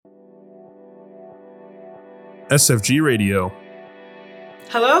SFG Radio.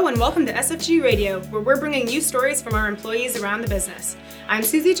 Hello and welcome to SFG Radio, where we're bringing you stories from our employees around the business. I'm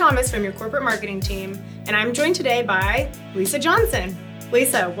Susie Thomas from your corporate marketing team, and I'm joined today by Lesa Johnson.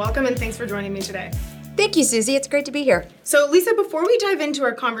 Lesa, welcome and thanks for joining me today. Thank you, Susie. It's great to be here. So, Lesa, before we dive into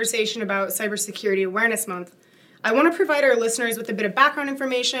our conversation about Cybersecurity Awareness Month, I want to provide our listeners with a bit of background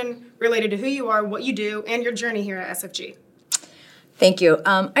information related to who you are, what you do, and your journey here at SFG. Thank you.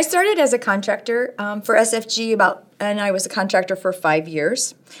 I started as a contractor for SFG and I was a contractor for 5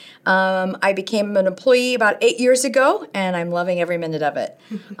 years. I became an employee about 8 years ago, and I'm loving every minute of it.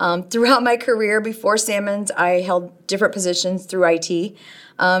 Throughout my career before Salmons, I held different positions through IT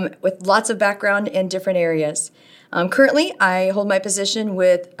with lots of background in different areas. Currently, I hold my position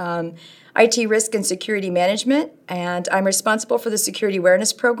with IT Risk and Security Management, and I'm responsible for the Security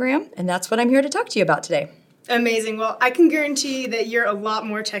Awareness Program, and that's what I'm here to talk to you about today. Amazing. Well, I can guarantee that you're a lot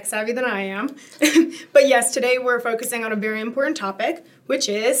more tech savvy than I am. But yes, today we're focusing on a very important topic, which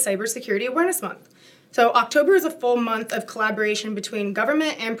is Cybersecurity Awareness Month. So October is a full month of collaboration between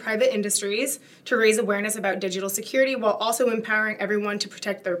government and private industries to raise awareness about digital security while also empowering everyone to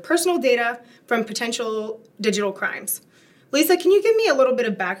protect their personal data from potential digital crimes. Lesa, can you give me a little bit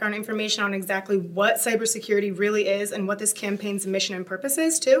of background information on exactly what cybersecurity really is and what this campaign's mission and purpose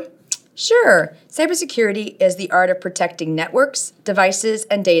is, too? Sure. Cybersecurity is the art of protecting networks, devices,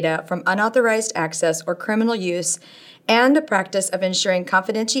 and data from unauthorized access or criminal use, and the practice of ensuring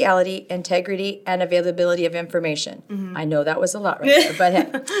confidentiality, integrity, and availability of information. Mm-hmm. I know that was a lot right there,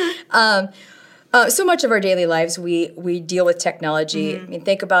 but hey. So much of our daily lives, we deal with technology. Mm-hmm. I mean,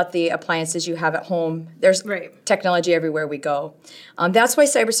 think about the appliances you have at home. There's technology everywhere we go. That's why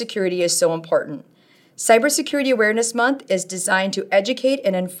cybersecurity is so important. Cybersecurity Awareness Month is designed to educate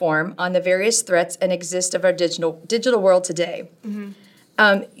and inform on the various threats and exist of our digital world today.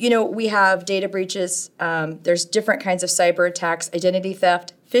 Mm-hmm. We have data breaches. There's different kinds of cyber attacks, identity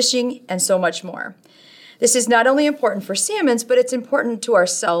theft, phishing, and so much more. This is not only important for Salmons, but it's important to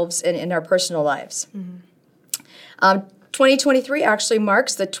ourselves and in our personal lives. Mm-hmm. 2023 actually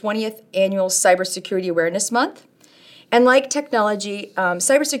marks the 20th annual Cybersecurity Awareness Month. And like technology,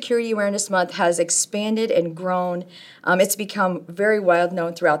 Cybersecurity Awareness Month has expanded and grown. It's become very well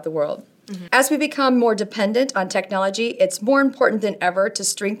known throughout the world. Mm-hmm. As we become more dependent on technology, it's more important than ever to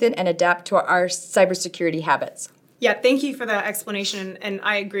strengthen and adapt to our cybersecurity habits. Yeah, thank you for that explanation, and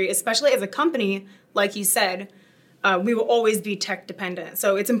I agree, especially as a company, like you said, we will always be tech dependent.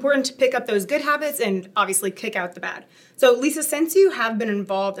 So it's important to pick up those good habits and obviously kick out the bad. So Lesa, since you have been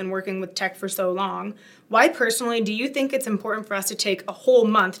involved in working with tech for so long, why personally do you think it's important for us to take a whole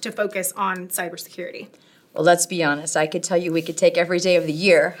month to focus on cybersecurity? Well, let's be honest. I could tell you we could take every day of the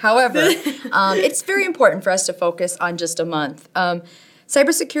year. However, it's very important for us to focus on just a month.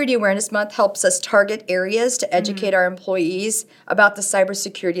 Cybersecurity Awareness Month helps us target areas to educate our employees about the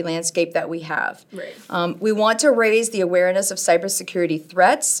cybersecurity landscape that we have. Right. We want to raise the awareness of cybersecurity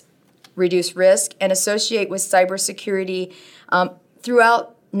threats, reduce risk, and associate with cybersecurity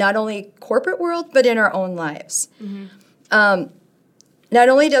throughout not only corporate world, but in our own lives. Mm-hmm. Not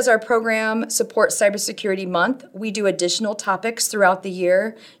only does our program support Cybersecurity Month, we do additional topics throughout the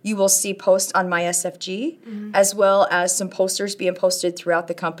year. You will see posts on my SFG, as well as some posters being posted throughout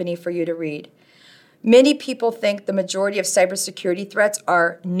the company for you to read. Many people think the majority of cybersecurity threats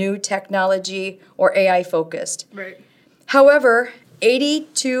are new technology or AI focused. Right. However,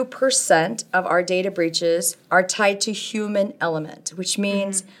 82% of our data breaches are tied to human element, which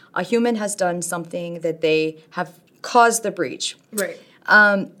means a human has done something that they have caused the breach. Right.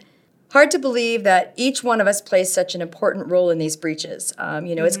 Hard to believe that each one of us plays such an important role in these breaches.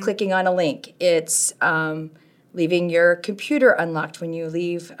 It's clicking on a link. It's leaving your computer unlocked when you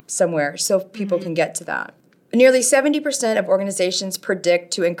leave somewhere so people can get to that. Nearly 70% of organizations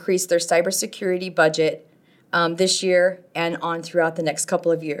predict to increase their cybersecurity budget this year and on throughout the next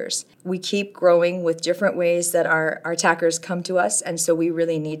couple of years. We keep growing with different ways that our attackers come to us, and so we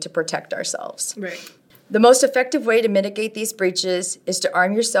really need to protect ourselves. Right. The most effective way to mitigate these breaches is to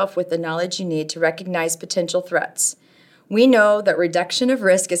arm yourself with the knowledge you need to recognize potential threats. We know that reduction of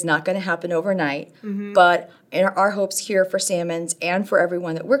risk is not going to happen overnight, but our hopes here for Salmons and for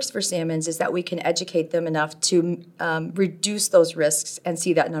everyone that works for Salmons is that we can educate them enough to reduce those risks and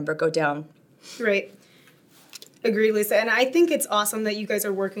see that number go down. Right. Agree, Lesa. And I think it's awesome that you guys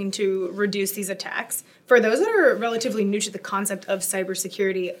are working to reduce these attacks. For those that are relatively new to the concept of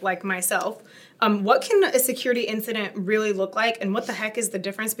cybersecurity, like myself, what can a security incident really look like, and what the heck is the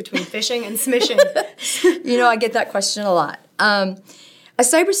difference between phishing and smishing? I get that question a lot. A A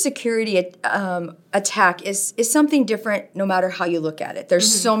cybersecurity attack is something different no matter how you look at it.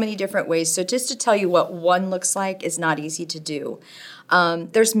 There's so many different ways. So just to tell you what one looks like is not easy to do.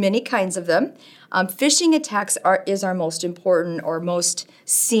 There's many kinds of them. Phishing attacks is our most important or most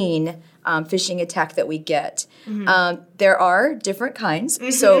seen phishing attack that we get. There are different kinds.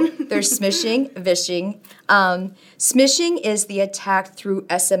 So there's smishing, vishing. Smishing is the attack through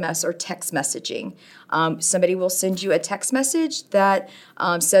SMS or text messaging. Somebody will send you a text message that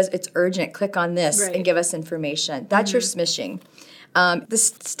says it's urgent, click on this and give us information. That's your smishing. The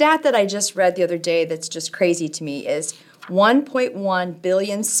stat that I just read the other day that's just crazy to me is 1.1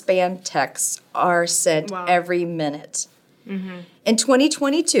 billion spam texts are sent every minute. In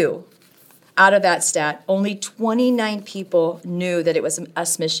 2022, out of that stat, only 29 people knew that it was a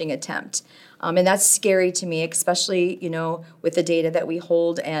smishing attempt. And that's scary to me, especially, with the data that we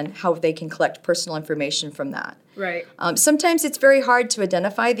hold and how they can collect personal information from that. Right. Sometimes it's very hard to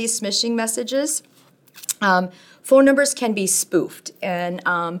identify these smishing messages. Phone numbers can be spoofed. And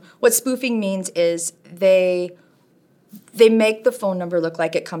what spoofing means is they make the phone number look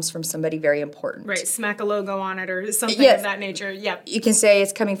like it comes from somebody very important. Right, smack a logo on it or something of that nature. Yeah. You can say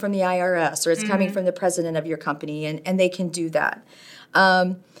it's coming from the IRS or it's coming from the president of your company, and they can do that.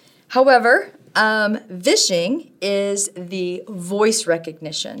 However, vishing is the voice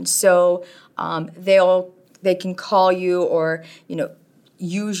recognition. So they can call you or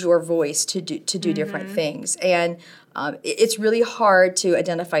use your voice to do different things, and it's really hard to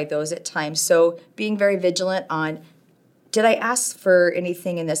identify those at times. So being very vigilant on, did I ask for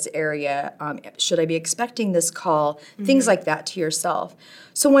anything in this area? Should I be expecting this call? Things like that to yourself.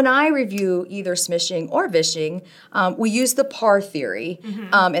 So when I review either smishing or vishing, we use the PAR theory,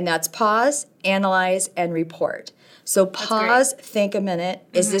 and that's pause, analyze, and report. So pause, think a minute.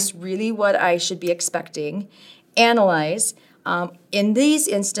 Is this really what I should be expecting? Analyze. In these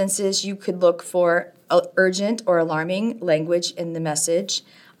instances, you could look for urgent or alarming language in the message.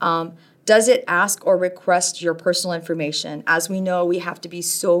 Does it ask or request your personal information? As we know, we have to be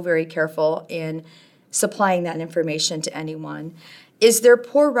so very careful in supplying that information to anyone. Is there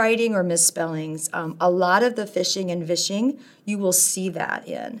poor writing or misspellings? A lot of the phishing and vishing, you will see that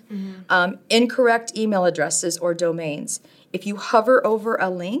in. Incorrect email addresses or domains. If you hover over a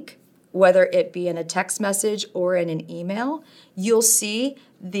link, whether it be in a text message or in an email, you'll see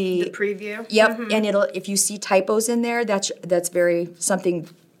the preview. Yep, and if you see typos in there, that's very something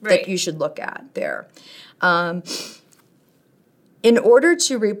that you should look at there. In order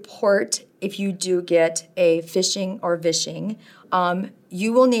to report if you do get a phishing or vishing,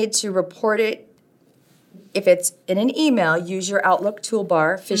 you will need to report it. If it's in an email, use your Outlook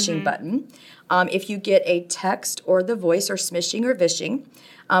toolbar phishing button. If you get a text or the voice or smishing or vishing,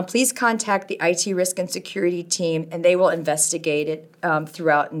 please contact the IT risk and security team, and they will investigate it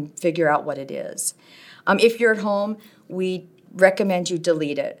throughout and figure out what it is. If you're at home, we recommend you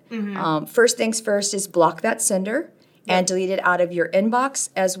delete it. First things first is block that sender and delete it out of your inbox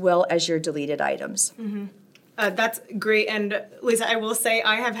as well as your deleted items. That's great. And Lisa, I will say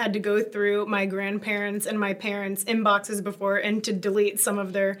I have had to go through my grandparents' and my parents' inboxes before and to delete some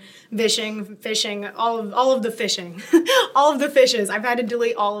of their phishing, all of the phishing, all of the fishes. I've had to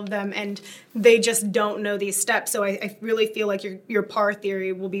delete all of them, and they just don't know these steps. So I really feel like your PAR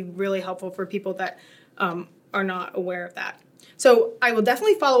theory will be really helpful for people that are not aware of that. So I will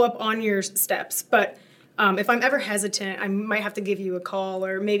definitely follow up on your steps, but if I'm ever hesitant, I might have to give you a call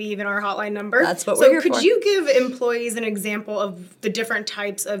or maybe even our hotline number. That's what we're here for. So could you give employees an example of the different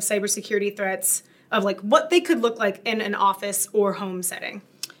types of cybersecurity threats, of like what they could look like in an office or home setting?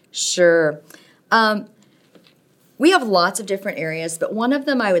 Sure. We have lots of different areas, but one of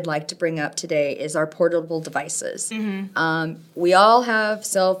them I would like to bring up today is our portable devices. We all have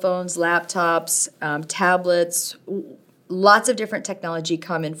cell phones, laptops, tablets. Lots of different technology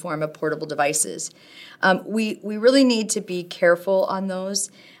come in form of portable devices. We really need to be careful on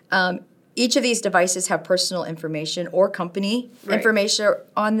those. Each of these devices have personal information or company information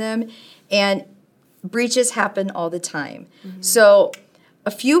on them, and breaches happen all the time. So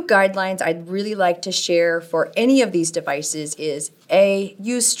a few guidelines I'd really like to share for any of these devices is, A,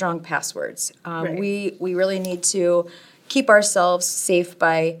 use strong passwords. We really need to keep ourselves safe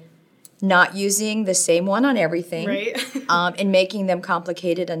by not using the same one on everything, and making them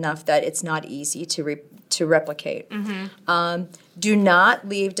complicated enough that it's not easy to replicate. Do not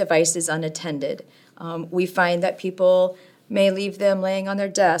leave devices unattended. We find that people may leave them laying on their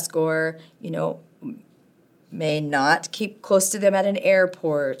desk, or may not keep close to them at an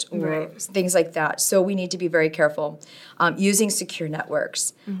airport or things like that. So we need to be very careful. Using secure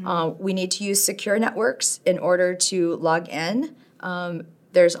networks. We need to use secure networks in order to log in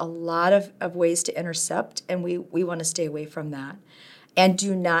There's a lot of ways to intercept, and we want to stay away from that. And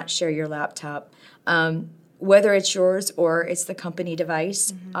do not share your laptop. Whether it's yours or it's the company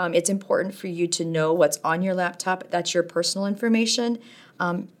device, it's important for you to know what's on your laptop. That's your personal information.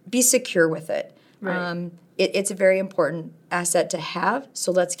 Be secure with it. Right. It's a very important asset to have,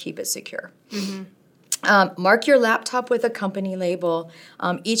 so let's keep it secure. Mark your laptop with a company label.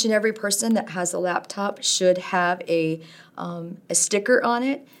 Each and every person that has a laptop should have a sticker on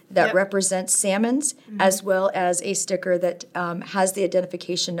it that represents Salmon's, as well as a sticker that has the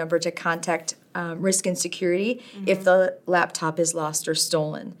identification number to contact risk and security if the laptop is lost or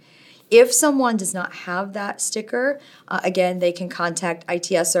stolen. If someone does not have that sticker, again, they can contact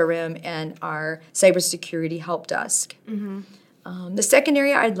ITSRM and our cybersecurity help desk. The second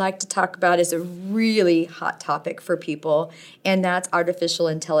area I'd like to talk about is a really hot topic for people, and that's artificial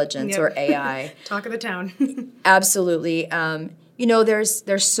intelligence or AI. Talk of the town. Absolutely.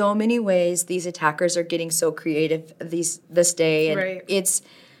 There's so many ways these attackers are getting so creative this day, and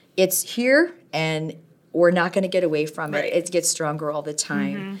it's here, and we're not going to get away from it. It gets stronger all the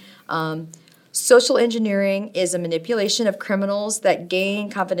time. Social engineering is a manipulation of criminals that gain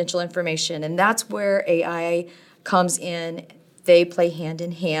confidential information, and that's where AI comes in. They play hand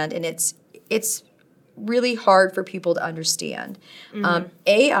in hand, and it's really hard for people to understand.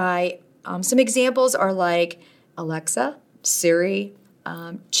 AI, some examples are like Alexa, Siri,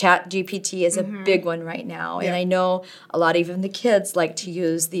 Chat GPT is a big one right now, and I know a lot of even the kids like to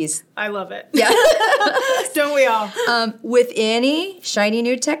use these. I love it. Yeah. Don't we all? With any shiny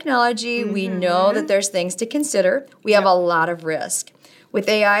new technology, we know that there's things to consider. We have a lot of risk. With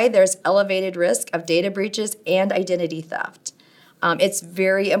AI, there's elevated risk of data breaches and identity theft. It's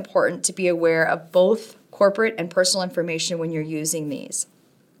very important to be aware of both corporate and personal information when you're using these.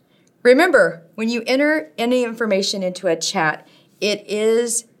 Remember, when you enter any information into a chat, it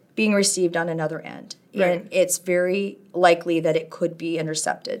is being received on another end. And it's very likely that it could be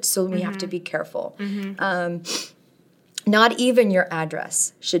intercepted. So we have to be careful. Not even your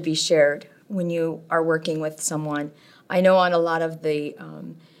address should be shared when you are working with someone. I know on a lot of the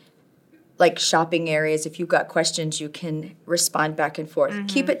like shopping areas, if you've got questions, you can respond back and forth.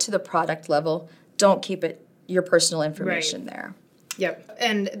 Keep it to the product level. Don't keep it your personal information there. Yep.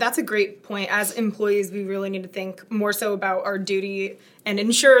 And that's a great point. As employees, we really need to think more so about our duty and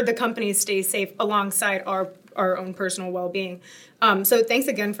ensure the company stays safe alongside our own personal well-being. So thanks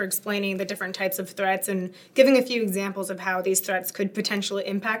again for explaining the different types of threats and giving a few examples of how these threats could potentially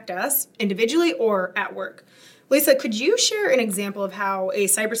impact us individually or at work. Lesa, could you share an example of how a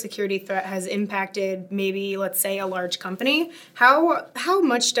cybersecurity threat has impacted maybe, let's say, a large company? How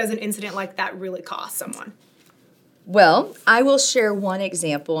much does an incident like that really cost someone? Well, I will share one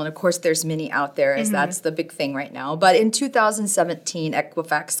example, and of course there's many out there, as that's the big thing right now. But in 2017,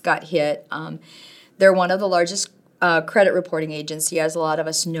 Equifax got hit. They're one of the largest credit reporting agency, as a lot of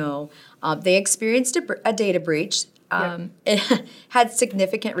us know. They experienced a data breach. It had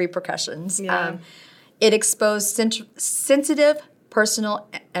significant repercussions. It exposed sensitive personal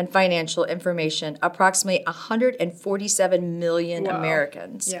and financial information, approximately 147 million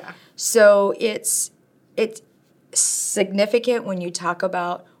Americans. So it's significant when you talk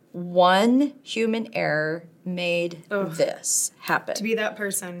about one human error made this happen. To be that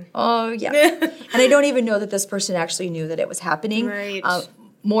person. Oh, yeah. And I don't even know that this person actually knew that it was happening. Right.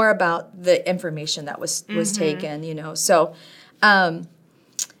 More about the information that was taken, So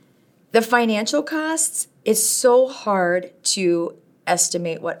the financial costs, it's so hard to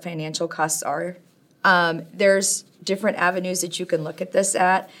estimate what financial costs are. There's different avenues that you can look at this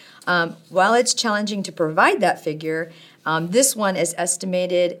at. While it's challenging to provide that figure, this one is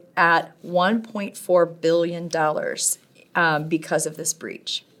estimated at $1.4 billion because of this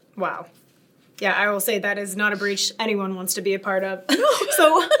breach. Wow. Yeah, I will say that is not a breach anyone wants to be a part of.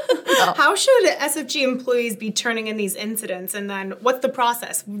 So how should SFG employees be turning in these incidents? And then what's the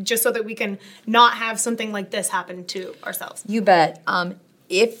process, just so that we can not have something like this happen to ourselves? You bet.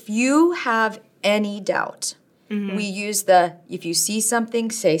 If you have any doubt, we use if you see something,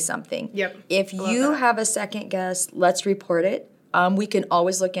 say something. If you have a second guess, let's report it. We can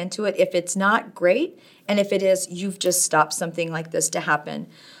always look into it. If it's not, great. And if it is, you've just stopped something like this to happen.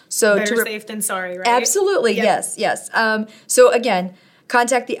 So better safe than sorry, right? Absolutely, yes. So again,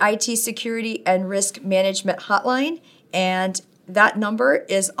 contact the IT Security and Risk Management Hotline, and that number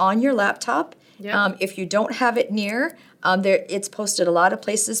is on your laptop. If you don't have it near, it's posted a lot of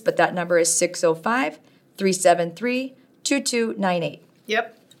places, but that number is 605-373-2298.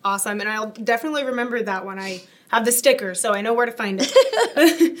 Yep, awesome. And I'll definitely remember that one. I have the sticker, so I know where to find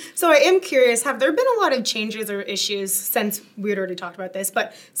it. So I am curious, have there been a lot of changes or issues since, we had already talked about this,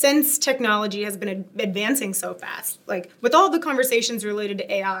 but since technology has been advancing so fast, like with all the conversations related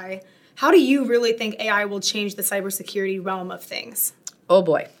to AI, how do you really think AI will change the cybersecurity realm of things? Oh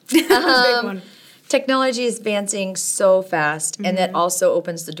boy. Big one. Technology is advancing so fast, and that also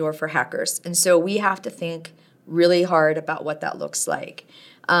opens the door for hackers. And so we have to think really hard about what that looks like.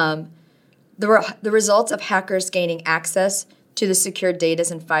 The results of hackers gaining access to the secure data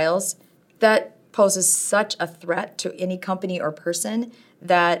and files, that poses such a threat to any company or person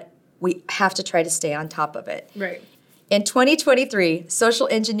that we have to try to stay on top of it. Right. In 2023, social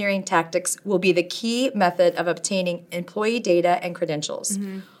engineering tactics will be the key method of obtaining employee data and credentials.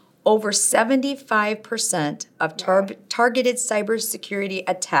 Over 75% of targeted cybersecurity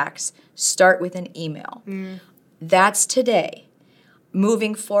attacks start with an email. That's today.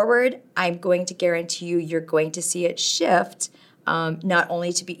 Moving forward, I'm going to guarantee you're going to see it shift, not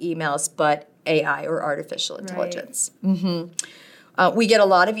only to be emails, but AI or artificial intelligence. We get a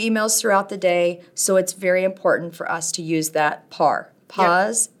lot of emails throughout the day, so it's very important for us to use that PAR.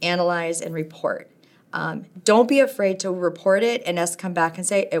 Pause, analyze, and report. Don't be afraid to report it and us come back and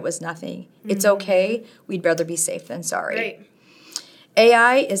say it was nothing. It's okay. We'd rather be safe than sorry. Right.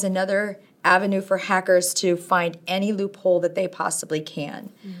 AI is another avenue for hackers to find any loophole that they possibly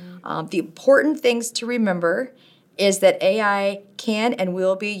can. The important things to remember is that AI can and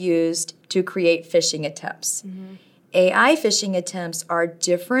will be used to create phishing attempts. AI phishing attempts are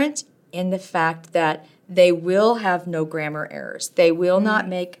different in the fact that they will have no grammar errors. They will not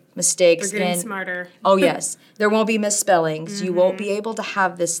make mistakes. They're getting smarter. Oh, yes. There won't be misspellings. You won't be able to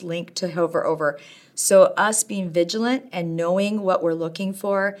have this link to hover over. So us being vigilant and knowing what we're looking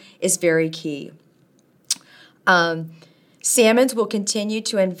for is very key. Salmons will continue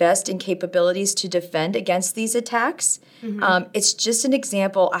to invest in capabilities to defend against these attacks. It's just an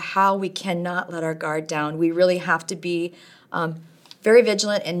example of how we cannot let our guard down. We really have to be very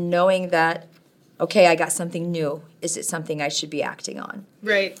vigilant in knowing that, okay, I got something new. Is it something I should be acting on?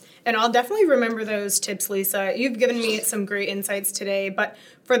 Right. And I'll definitely remember those tips, Lesa. You've given me some great insights today. But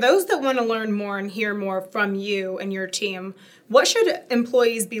for those that want to learn more and hear more from you and your team, what should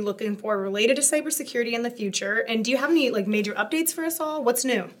employees be looking for related to cybersecurity in the future? And do you have any major updates for us all? What's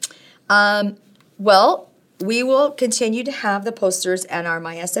new? Well, we will continue to have the posters and our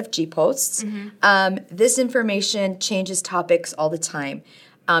MySFG posts. This information changes topics all the time.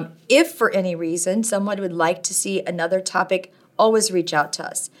 If for any reason someone would like to see another topic, always reach out to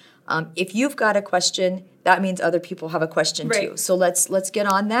us. If you've got a question, that means other people have a question too. So let's get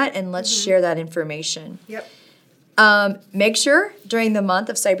on that and let's share that information. Make sure during the month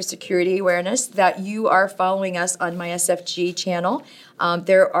of cybersecurity awareness that you are following us on my SFG channel.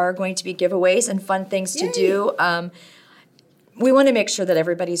 There are going to be giveaways and fun things to do. We want to make sure that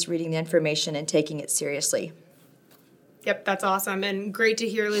everybody's reading the information and taking it seriously. Yep, that's awesome and great to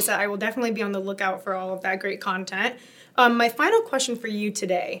hear, Lesa. I will definitely be on the lookout for all of that great content. My final question for you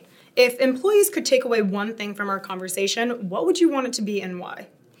today, if employees could take away one thing from our conversation, what would you want it to be and why?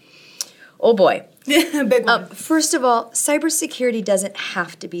 Oh boy. Big one. First of all, cybersecurity doesn't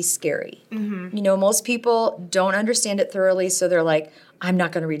have to be scary. You know, most people don't understand it thoroughly, so they're like, I'm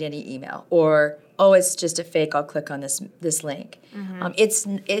not going to read any email, or, oh, it's just a fake, I'll click on this link.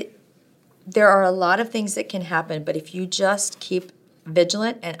 There are a lot of things that can happen, but if you just keep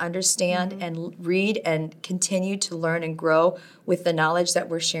vigilant and understand and read and continue to learn and grow with the knowledge that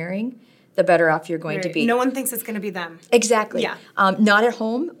we're sharing, the better off you're going to be. No one thinks it's going to be them. Exactly. Yeah. Not at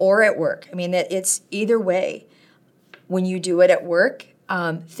home or at work. I mean, it's either way. When you do it at work,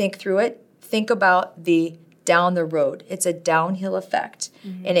 think through it. Think about the down the road. It's a downhill effect,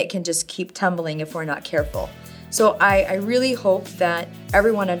 and it can just keep tumbling if we're not careful. So I really hope that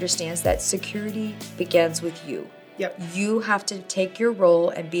everyone understands that security begins with you. Yep. You have to take your role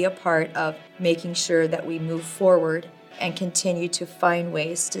and be a part of making sure that we move forward and continue to find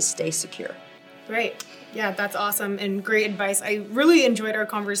ways to stay secure. Great. Yeah, that's awesome and great advice. I really enjoyed our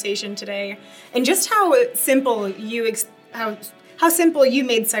conversation today and just how simple you made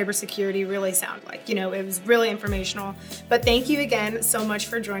cybersecurity really sound like. You know, it was really informational. But thank you again so much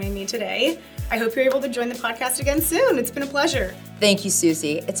for joining me today. I hope you're able to join the podcast again soon. It's been a pleasure. Thank you,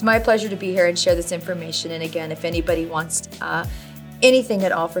 Susie. It's my pleasure to be here and share this information. And again, if anybody wants anything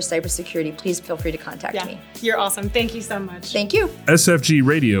at all for cybersecurity, please feel free to contact me. You're awesome. Thank you so much. Thank you. SFG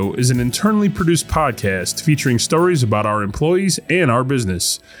Radio is an internally produced podcast featuring stories about our employees and our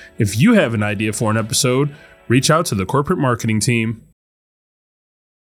business. If you have an idea for an episode, reach out to the corporate marketing team.